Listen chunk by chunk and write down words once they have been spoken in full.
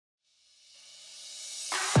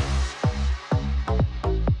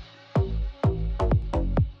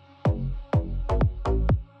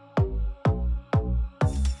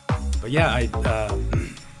Yeah,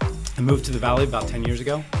 I moved to the Valley about 10 years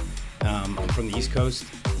ago. I'm from the East Coast.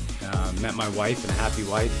 Met my wife, and a happy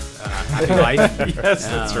wife, happy life. Yes,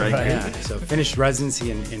 that's right. Yeah. So finished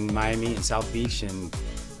residency in Miami and South Beach, and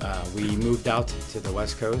we moved out to the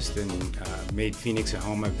West Coast and made Phoenix a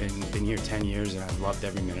home. I've been here 10 years, and I've loved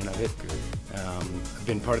every minute of it. I've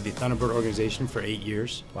been part of the Thunderbird organization for 8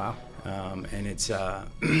 years. Wow. And it's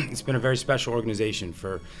been a very special organization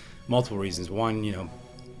for multiple reasons. One,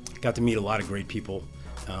 got to meet a lot of great people,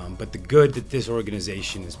 but the good that this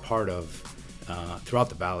organization is part of throughout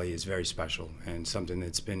the Valley is very special, and something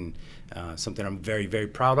that's been something I'm very, very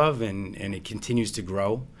proud of, and it continues to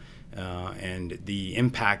grow. And the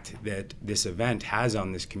impact that this event has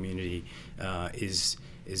on this community is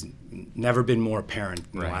never been more apparent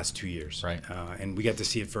in the last 2 years. Right. And we get to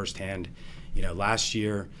see it firsthand. Last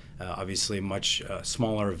year, obviously a much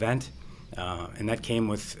smaller event, and that came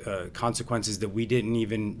with consequences that we didn't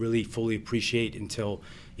even really fully appreciate until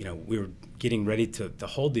we were getting ready to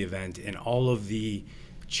hold the event, and all of the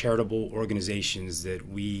charitable organizations that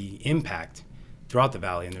we impact throughout the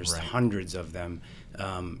Valley, and there's hundreds of them,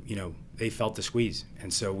 they felt the squeeze.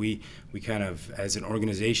 And so we kind of, as an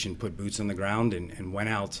organization, put boots on the ground and went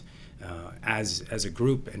out as a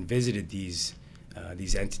group and visited these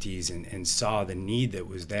entities and saw the need that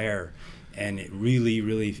was there. And it really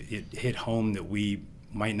it hit home that we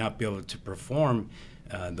might not be able to perform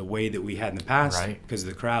the way that we had in the past because of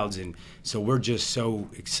the crowds. And so we're just so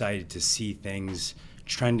excited to see things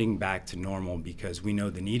trending back to normal, because we know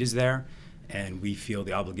the need is there, and we feel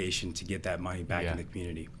the obligation to get that money back in the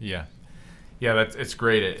community. Yeah, it's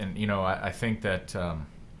great. And I think that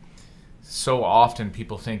so often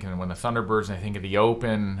people think, and when the Thunderbirds, and I think of the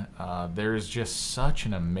Open, there's just such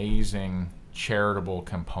an amazing charitable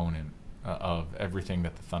component of everything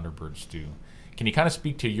that the Thunderbirds do. Can you kind of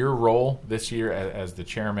speak to your role this year as the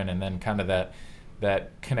chairman, and then kind of that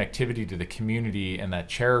connectivity to the community and that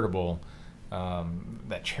charitable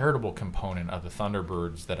component of the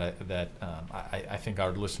Thunderbirds that I think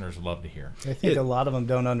our listeners love to hear? I think a lot of them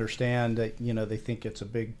don't understand that, they think it's a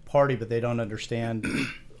big party, but they don't understand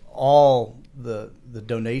all the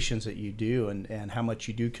donations that you do and how much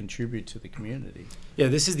you do contribute to the community. Yeah,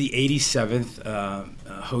 this is the 87th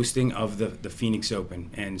hosting of the Phoenix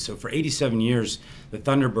Open. And so for 87 years, the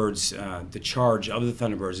Thunderbirds, the charge of the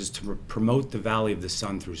Thunderbirds is to promote the Valley of the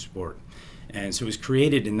Sun through sport. And so it was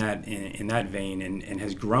created in that vein, and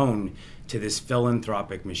has grown to this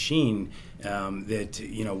philanthropic machine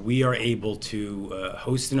that we are able to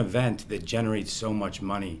host an event that generates so much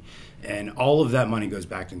money, and all of that money goes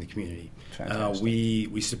back in the community.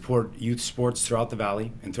 We support youth sports throughout the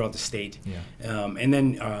Valley and throughout the state. And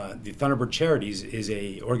then the Thunderbird Charities is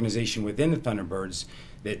a organization within the Thunderbirds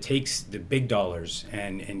that takes the big dollars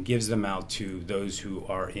and gives them out to those who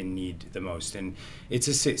are in need the most. And it's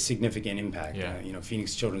a significant impact.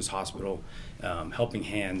 Phoenix Children's Hospital, Helping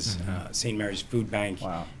Hands, St. Mary's Food Bank,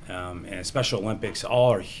 and Special Olympics,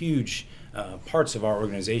 all are huge parts of our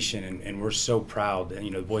organization, and we're so proud.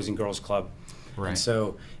 The Boys and Girls Club. And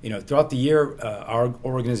so, throughout the year, our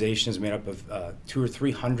organization is made up of 200 or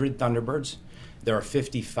 300 Thunderbirds. There are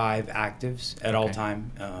 55 actives at all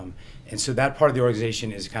time. And so that part of the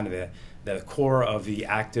organization is kind of the core of the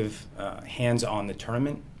active hands on the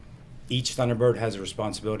tournament. Each Thunderbird has a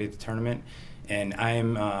responsibility at the tournament. And I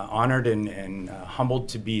am honored and humbled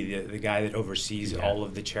to be the guy that oversees all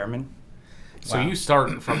of the chairmen. So you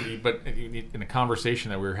start from, but in a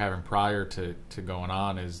conversation that we were having prior to going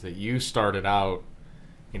on, is that you started out,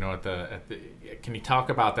 at the. Can you talk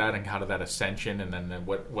about that and kind of that ascension, and then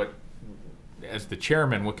what as the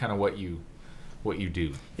chairman, what you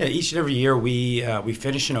do? Yeah, each and every year we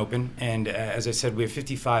finish an Open, and as I said, we have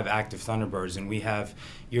 55 active Thunderbirds, and we have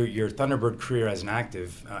your Thunderbird career as an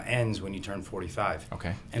active ends when you turn 45.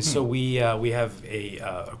 Okay. And so we have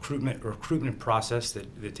a recruitment process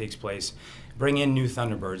that takes place. Bring in new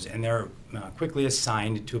Thunderbirds, and they're quickly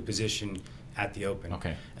assigned to a position at the Open.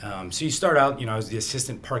 Okay. So you start out, as the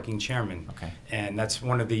assistant parking chairman. Okay. And that's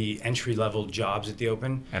one of the entry-level jobs at the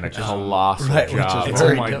Open. And it's a colossal job.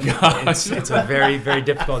 Oh my God. It's a very, very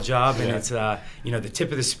difficult job, and it's the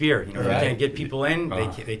tip of the spear. If you can't get people in,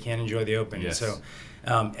 they can't enjoy the Open. Yes. So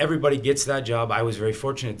everybody gets that job. I was very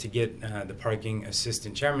fortunate to get the parking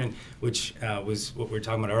assistant chairman, which was what we were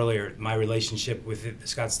talking about earlier. My relationship with the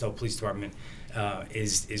Scottsdale Police Department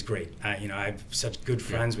is great. I have such good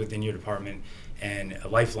friends within your department, and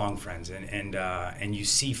lifelong friends, and you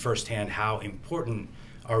see firsthand how important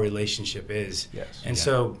our relationship is.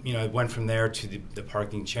 So I went from there to the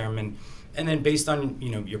parking chairman, and then based on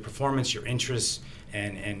your performance, your interests,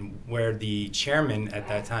 and where the chairman at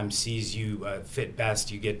that time sees you fit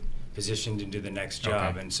best, you get positioned into the next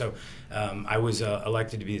job. Okay. And so I was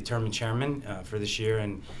elected to be the tournament chairman for this year,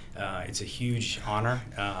 and it's a huge honor.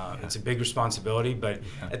 It's a big responsibility, but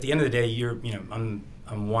at the end of the day,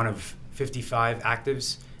 I'm one of 55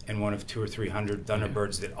 actives and one of 200 or 300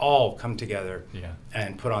 Thunderbirds that all come together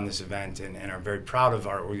and put on this event, and are very proud of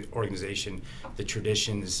our organization, the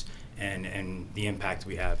traditions, and the impact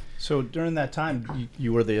we have. So during that time,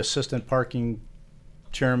 you were the assistant parking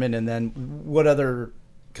chairman, and then what other,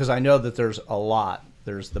 because I know that there's a lot.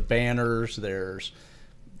 There's the banners, there's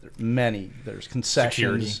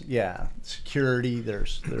concessions, security,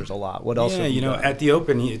 there's a lot. What else? Yeah, at the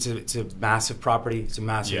Open, it's a massive property, it's a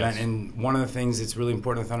massive event, and one of the things that's really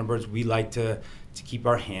important with Thunderbirds, we like to keep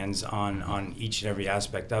our hands on each and every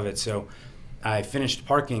aspect of it. So I finished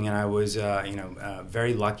parking, and I was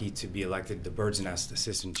very lucky to be elected the Bird's Nest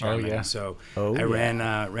assistant chairman. So I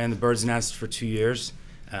ran the Bird's Nest for 2 years.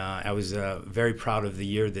 I was very proud of the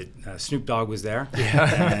year that Snoop Dogg was there,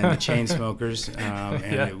 and the Chainsmokers,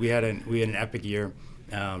 and we had an epic year,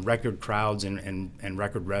 record crowds and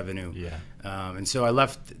record revenue. And so I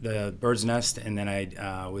left the Bird's Nest, and then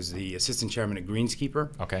I was the assistant chairman at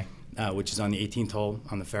Greenskeeper, which is on the 18th hole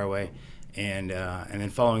on the fairway. And then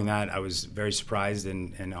following that, I was very surprised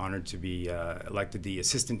and honored to be elected the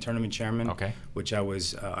assistant tournament chairman, which I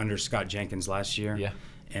was under Scott Jenkins last year.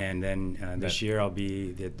 And then this year I'll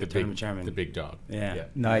be the tournament chairman. The big dog. Yeah.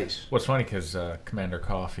 Nice. What's funny, because Commander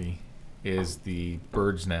Coffey is the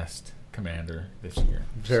Bird's Nest commander this year.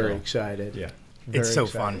 Very excited. Yeah. It's so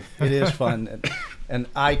fun. It is fun. And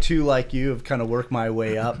I, too, like you, have kind of worked my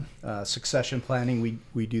way up. Succession planning,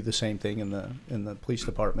 we do the same thing in the police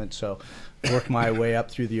department. So worked my way up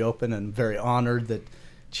through the Open, and very honored that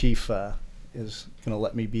Chief is going to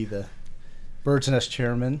let me be the Bird's Nest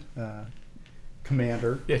chairman.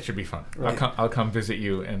 Commander. Yeah, it should be fun. Right. I'll come visit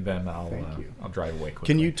you, and then I'll drive away quickly.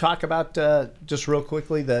 Can you talk about just real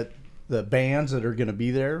quickly the bands that are going to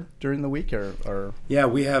be there during the week? Or Yeah,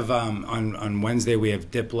 we have on Wednesday we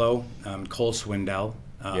have Diplo, Cole Swindell,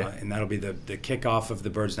 and that'll be the kickoff of the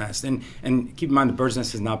Bird's Nest. And keep in mind the Bird's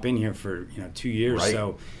Nest has not been here for 2 years,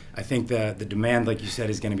 so I think the demand, like you said,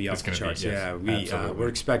 is going to be off the charts. We're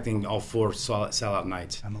expecting all 4 sellout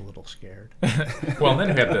nights. I'm a little scared. Well, and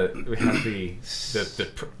then we have the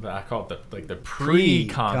I call it the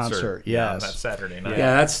pre-concert. Yes, that Saturday night.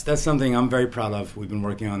 Yeah, that's something I'm very proud of. We've been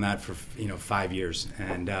working on that for 5 years,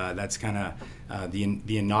 and that's kind of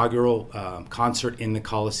the inaugural concert in the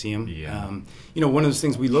Coliseum. One of those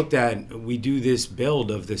things we looked at. We do this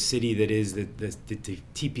build of the city that is the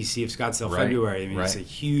TPC of Scottsdale, February. I mean, it's a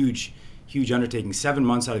huge undertaking. 7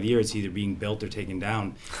 months out of the year, it's either being built or taken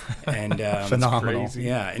down. And phenomenal. Crazy.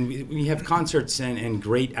 Yeah, and we have concerts and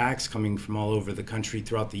great acts coming from all over the country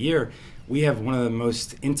throughout the year. We have one of the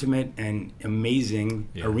most intimate and amazing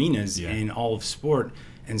arenas in all of sport.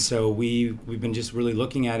 And so we've been just really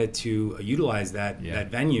looking at it to utilize that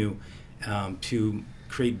venue to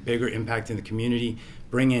create bigger impact in the community,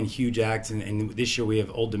 bring in huge acts, and this year we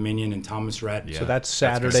have Old Dominion and Thomas Rhett. So that's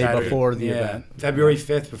Saturday before the event. February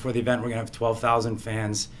 5th before the event, we're going to have 12,000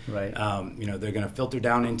 fans. Right. They're going to filter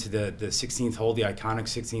down into the 16th hole, the iconic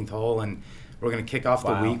 16th hole, and we're going to kick off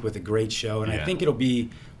the week with a great show. And I think it'll be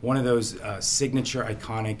one of those signature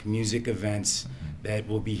iconic music events that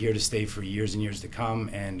will be here to stay for years and years to come.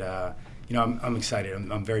 And I'm excited.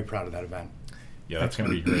 I'm very proud of that event. Yeah, that's going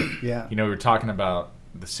to be great. Yeah. We were talking about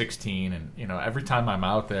the 16, and every time I'm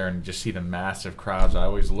out there and just see the massive crowds, I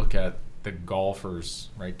always look at the golfers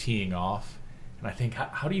teeing off, and I think,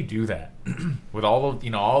 how do you do that with all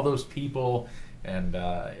of all those people, and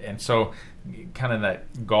so kind of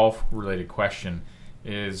that golf related question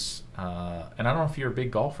is, and I don't know if you're a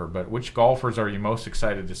big golfer, but which golfers are you most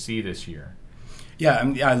excited to see this year? Yeah,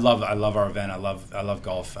 I love our event. I love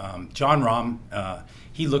golf. John Rahm,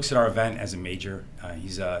 he looks at our event as a major.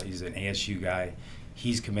 He's an ASU guy.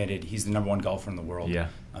 He's committed. He's the number 1 golfer in the world. Yeah.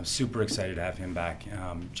 I'm super excited to have him back.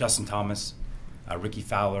 Justin Thomas, Ricky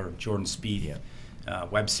Fowler, Jordan Spieth,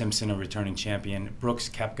 Webb Simpson, a returning champion. Brooks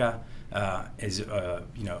Koepka is a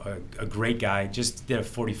great guy. Just did a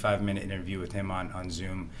 45-minute interview with him on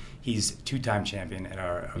Zoom. He's 2-time champion at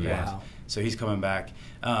our event. Wow. So he's coming back.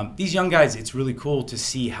 These young guys, it's really cool to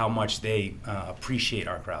see how much they appreciate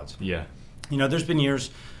our crowds. Yeah. There's been years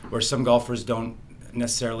where some golfers don't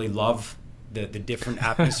necessarily love the different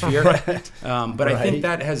atmosphere. But I think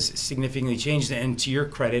that has significantly changed. And to your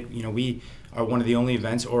credit, we are one of the only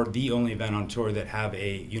events, or the only event on tour, that have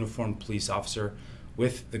a uniformed police officer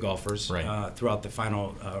with the golfers throughout the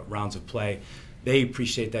final rounds of play. They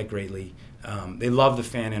appreciate that greatly. They love the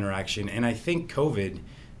fan interaction. And I think COVID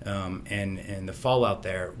and the fallout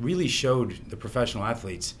there really showed the professional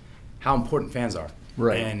athletes how important fans are,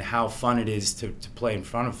 right, and how fun it is to play in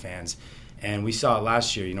front of fans. And we saw it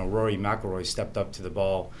last year. Rory McIlroy stepped up to the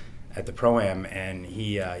ball at the Pro-Am, and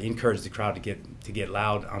he encouraged the crowd to get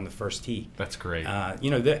loud on the first tee. That's great. I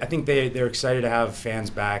think they're excited to have fans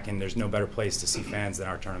back, and there's no better place to see fans than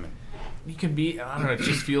our tournament. You can be, I don't know, it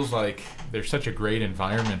just feels like there's such a great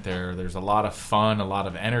environment there. There's a lot of fun, a lot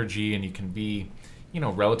of energy, and you can be,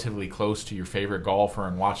 relatively close to your favorite golfer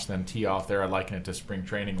and watch them tee off there. I liken it to spring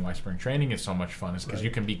training. Why spring training is so much fun is because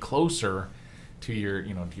you can be closer to your,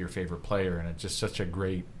 to your favorite player, and it's just such a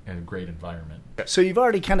great environment. So you've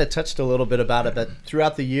already kind of touched a little bit about it, but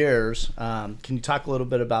throughout the years, can you talk a little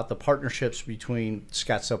bit about the partnerships between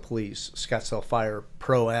Scottsdale Police, Scottsdale Fire,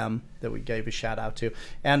 Pro-Am that we gave a shout out to,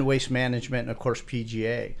 and Waste Management, and of course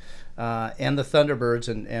PGA, and the Thunderbirds,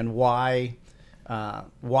 and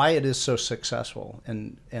why it is so successful?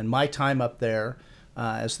 And my time up there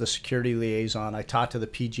as the security liaison, I talked to the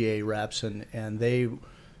PGA reps, and they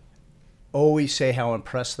always say how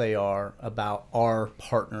impressed they are about our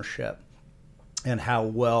partnership and how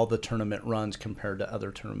well the tournament runs compared to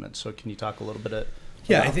other tournaments. So can you talk a little bit about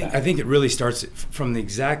I think it really starts from the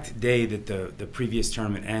exact day that the previous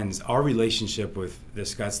tournament ends. Our relationship with the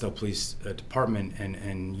Scottsdale Police Department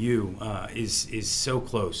and you is so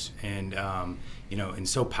close and and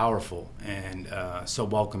so powerful and so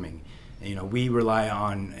welcoming. We rely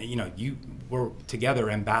on, we're together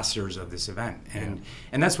ambassadors of this event.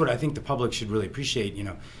 And that's what I think the public should really appreciate.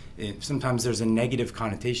 Sometimes there's a negative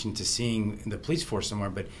connotation to seeing the police force somewhere,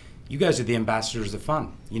 but you guys are the ambassadors of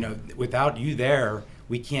fun. Without you there,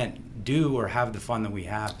 we can't do or have the fun that we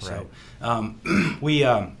have. Right. So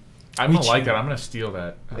I'm going to like that. I'm going to steal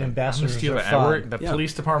that. Ambassadors steal of that. fun. The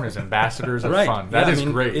police department is ambassadors of right. fun. That is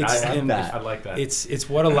great. I like that. It's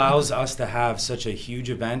what allows us to have such a huge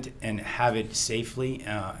event and have it safely,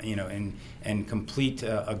 and complete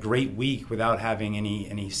a great week without having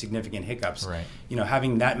any significant hiccups. Right.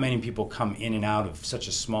 Having that many people come in and out of such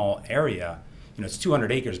a small area. It's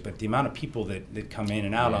 200 acres, but the amount of people that come in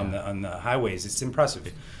and out on the highways, it's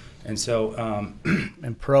impressive. And so,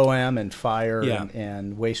 and Pro-Am and Fire Yeah.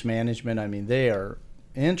 and Waste Management, I mean, they are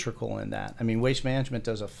integral in that. I mean, Waste Management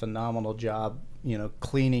does a phenomenal job,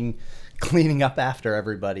 cleaning up after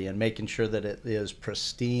everybody and making sure that it is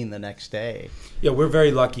pristine the next day. Yeah, we're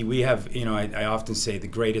very lucky. We have, I often say the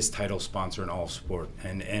greatest title sponsor in all of sport,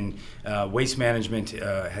 and Waste Management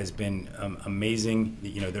has been amazing.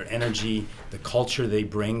 Their energy, the culture they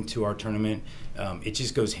bring to our tournament, it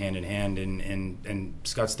just goes hand in hand. And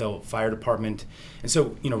Scottsdale Fire Department, and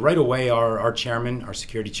so right away our chairman, our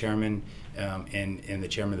security chairman, and the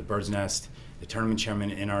chairman of the Bird's Nest, the tournament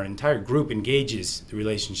chairman, and our entire group engages the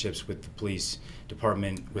relationships with the police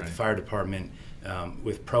department, with the fire department,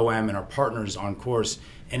 with Pro-Am and our partners on course,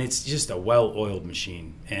 and it's just a well-oiled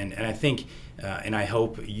machine. And I think, and I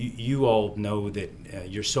hope you all know that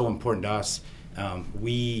you're so important to us.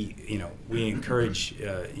 We encourage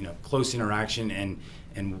close interaction,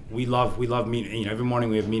 and we love meeting. Every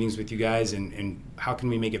morning we have meetings with you guys, and how can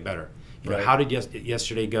we make it better? How did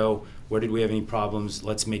yesterday go? Where did we have any problems?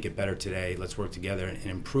 Let's make it better today. Let's work together and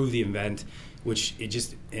improve the event, which it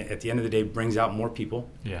just, at the end of the day, brings out more people,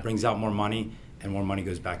 brings out more money, and more money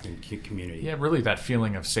goes back in the community. Yeah, really that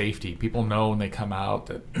feeling of safety. People know when they come out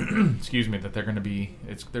that, that they're going to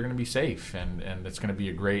be safe, and it's going to be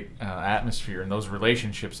a great atmosphere. And those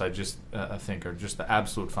relationships, I think, are just the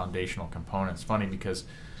absolute foundational components. Funny because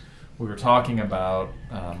we were talking about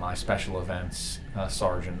my special events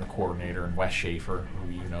sergeant, the coordinator, and Wes Schaefer,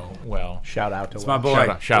 who you know well. Shout out to Wes. my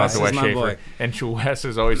boy. Shout out to Wes Schaefer. And Wes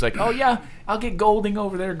is always like, "Oh yeah, I'll get Golding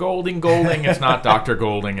over there. Golding. It's not Dr.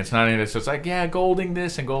 Golding. It's not any of this. So it's like, yeah, Golding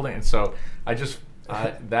this and Golding." And so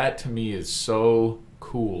that to me is so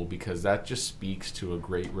cool because that just speaks to a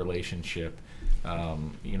great relationship.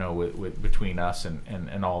 With between us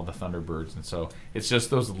and all the Thunderbirds, and so it's just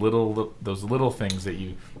those little things that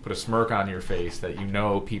you put a smirk on your face that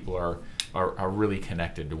people are really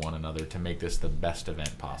connected to one another to make this the best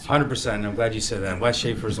event possible. 100%. I'm glad you said that. Wes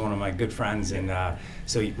Schaefer is one of my good friends, and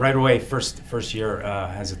so right away, first year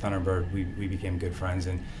as a Thunderbird, we became good friends,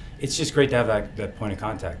 and it's just great to have that point of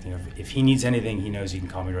contact. If he needs anything, he knows he can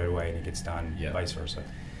call me right away, and it gets done. Vice versa.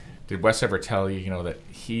 Did Wes ever tell you, that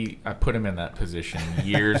I put him in that position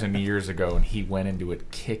years and years ago, and he went into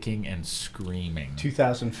it kicking and screaming.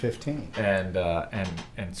 2015. And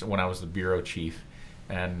so when I was the bureau chief,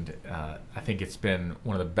 and I think it's been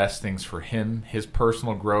one of the best things for him, his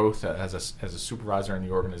personal growth as a supervisor in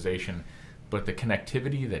the organization, but the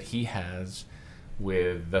connectivity that he has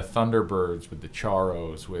with the Thunderbirds, with the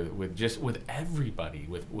Charos, with everybody,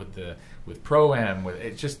 with Pro-Am,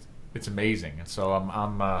 it's amazing. And so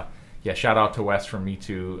I'm yeah, shout out to Wes from me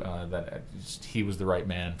too. He was the right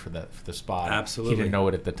man for the spot. Absolutely. He didn't know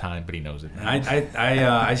it at the time, but he knows it now.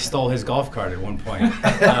 I stole his golf cart at one point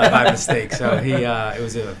by mistake. So it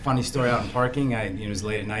was a funny story out in parking. It was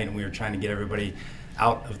late at night, and we were trying to get everybody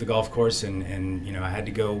out of the golf course, and I had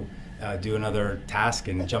to go do another task,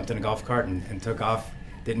 and jumped in a golf cart and took off.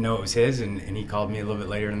 Didn't know it was his, and he called me a little bit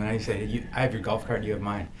later in the night. He said, hey, I have your golf cart, you have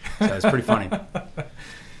mine. So it's pretty funny.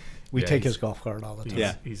 We take his golf cart all the time.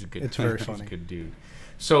 Yeah, he's a good. It's very funny. He's a good dude.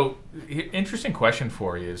 So, interesting question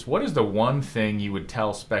for you is: what is the one thing you would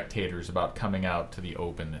tell spectators about coming out to the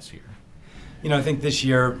Open this year? I think this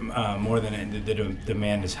year more than the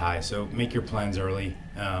demand is high. So make your plans early,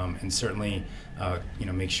 and certainly,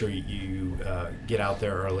 make sure you get out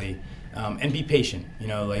there early, and be patient.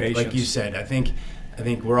 Like you said, I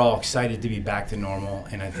think we're all excited to be back to normal,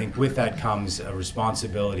 and I think with that comes a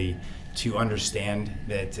responsibility to understand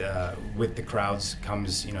that with the crowds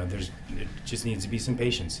comes, it just needs to be some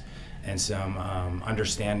patience and some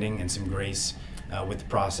understanding and some grace with the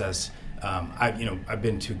process. I've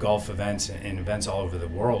been to golf events and events all over the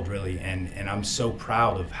world, really, and I'm so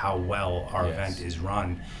proud of how well our event is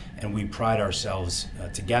run, and we pride ourselves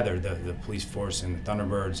together, the police force and the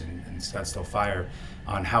Thunderbirds and Scottsdale Fire,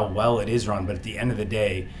 on how well it is run. But at the end of the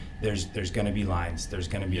day, there's going to be lines. There's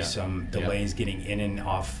going to be some delays getting in and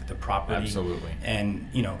off the property. Absolutely. And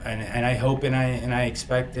and I hope and I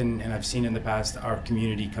expect and I've seen in the past our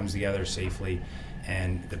community comes together safely,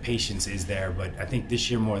 and the patience is there. But I think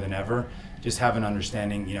this year more than ever, just have an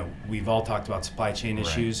understanding. We've all talked about supply chain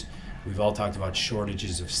issues. We've all talked about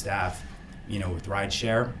shortages of staff. With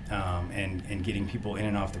rideshare and getting people in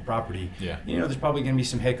and off the property. Yeah. There's probably going to be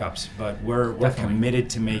some hiccups, but we're committed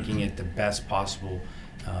to making it the best possible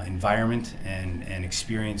environment and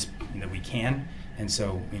experience that we can. And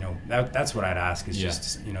so, that's what I'd ask is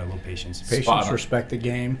just, a little patience. Patience, respect the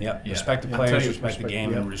game. Yep. Respect the players, respect the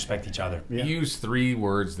game, and respect each other. You use 3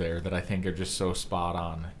 words there that I think are just so spot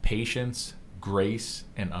on: patience, grace,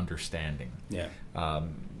 and understanding. Yeah.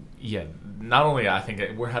 Not only I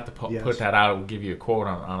think we'll have to put that out. We'll give you a quote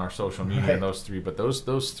on our social media and those 3. But those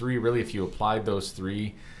 3 really, if you applied those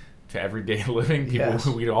 3 to everyday living,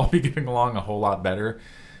 we'd all be getting along a whole lot better.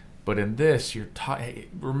 But in this,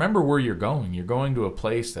 remember where you're going. You're going to a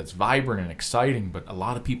place that's vibrant and exciting, but a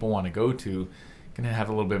lot of people want to go to. Going to have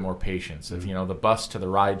a little bit more patience. If the bus to the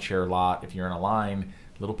rideshare lot, if you're in a line,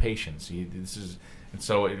 a little patience. We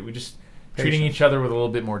just. Treating each other with a little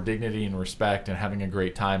bit more dignity and respect, and having a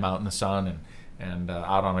great time out in the sun and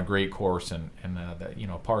out on a great course and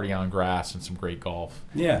party on grass and some great golf.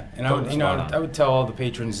 Yeah, and I would tell all the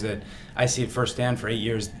patrons that I see it firsthand for 8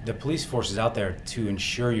 years. The police force is out there to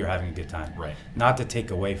ensure you're having a good time, right? Not to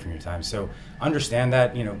take away from your time. So understand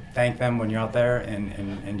that. Thank them when you're out there,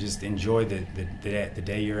 and just enjoy the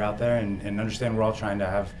day you're out there, and understand we're all trying to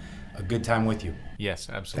have a good time with you. Yes,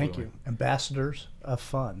 absolutely. Thank you. Ambassadors of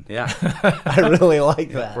fun. Yeah. I really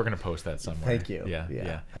like that. We're going to post that somewhere. Thank you.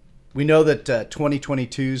 Yeah. We know that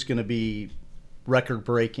 2022 is going to be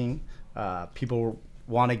record-breaking. People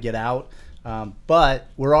want to get out. But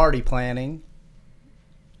we're already planning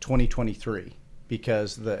 2023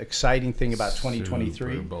 because the exciting thing about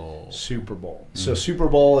 2023... Super Bowl. Mm-hmm. So Super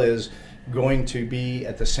Bowl is going to be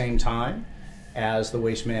at the same time as the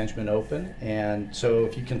Waste Management Open. And so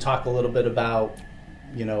if you can talk a little bit about,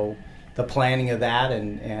 the planning of that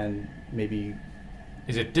and maybe...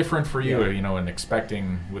 Is it different for you, in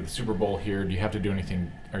expecting with the Super Bowl here, do you have to do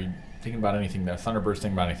anything, are you thinking about anything, the Thunderbirds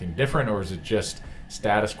thinking about anything different, or is it just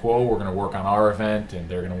status quo, we're going to work on our event and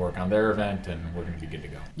they're going to work on their event and we're going to be good to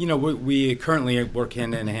go? We currently work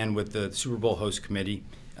hand in hand with the Super Bowl host committee.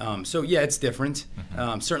 It's different.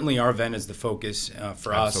 Mm-hmm. Certainly our event is the focus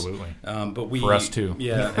for us. Absolutely. But for us too.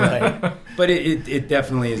 Yeah. Right. But it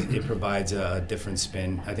definitely it provides a different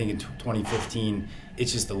spin. I think in 2015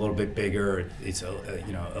 it's just a little bit bigger. It's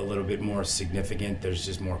a little bit more significant. There's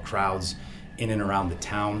just more crowds in and around the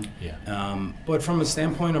town. Yeah. But from a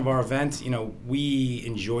standpoint of our event, we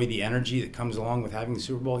enjoy the energy that comes along with having the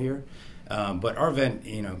Super Bowl here. But our event,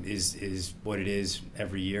 is what it is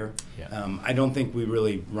every year. Yeah. I don't think we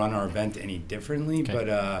really run our event any differently,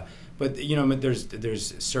 okay. but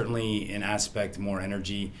there's certainly an aspect, more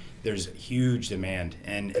energy. There's huge demand,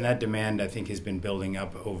 and that demand I think has been building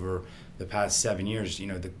up over the past 7 years.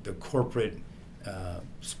 The corporate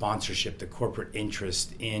sponsorship, the corporate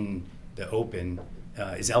interest in the Open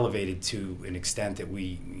is elevated to an extent that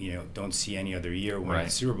we don't see any other year when right.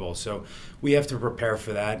 the Super Bowl. So we have to prepare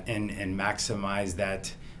for that and maximize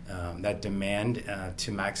that that demand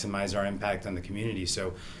to maximize our impact on the community.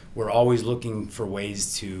 So we're always looking for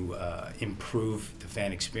ways to improve the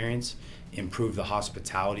fan experience, improve the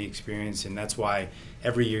hospitality experience, and that's why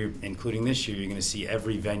every year, including this year, you're going to see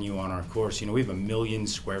every venue on our course. You know, we have 1 million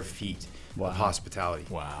square feet of hospitality.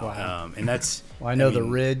 Wow. And that's... Well, I know the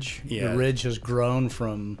Ridge. Yeah. The Ridge has grown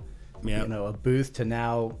from a booth to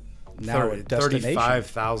now a destination.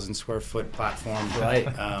 35,000 square foot platform, right?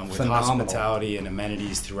 With Phenomenal. Hospitality and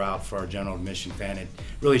amenities throughout for our general admission fan. It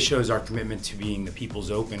really shows our commitment to being the People's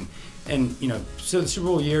Open. And so the Super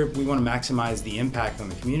Bowl year, we want to maximize the impact on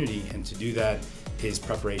the community, and to do that is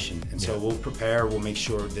preparation. And so we'll prepare. We'll make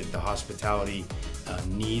sure that the hospitality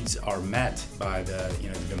needs are met by the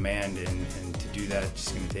the demand, and to do that,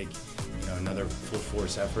 it's going to take another full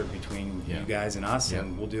force effort between you guys and us,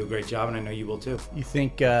 and we'll do a great job, and I know you will too. You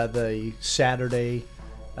think the Saturday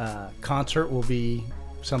concert will be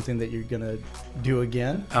something that you're going to do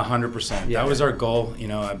again? 100%. Yeah. That was our goal.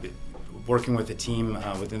 I've been working with a team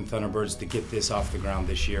within Thunderbirds to get this off the ground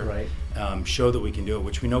this year. Right. Show that we can do it,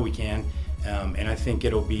 which we know we can. And I think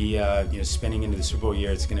it'll be, spinning into the Super Bowl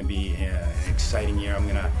year. It's going to be an exciting year.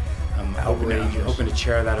 I'm hoping to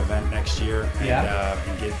chair that event next year,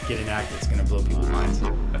 and get an act that's going to blow people's minds.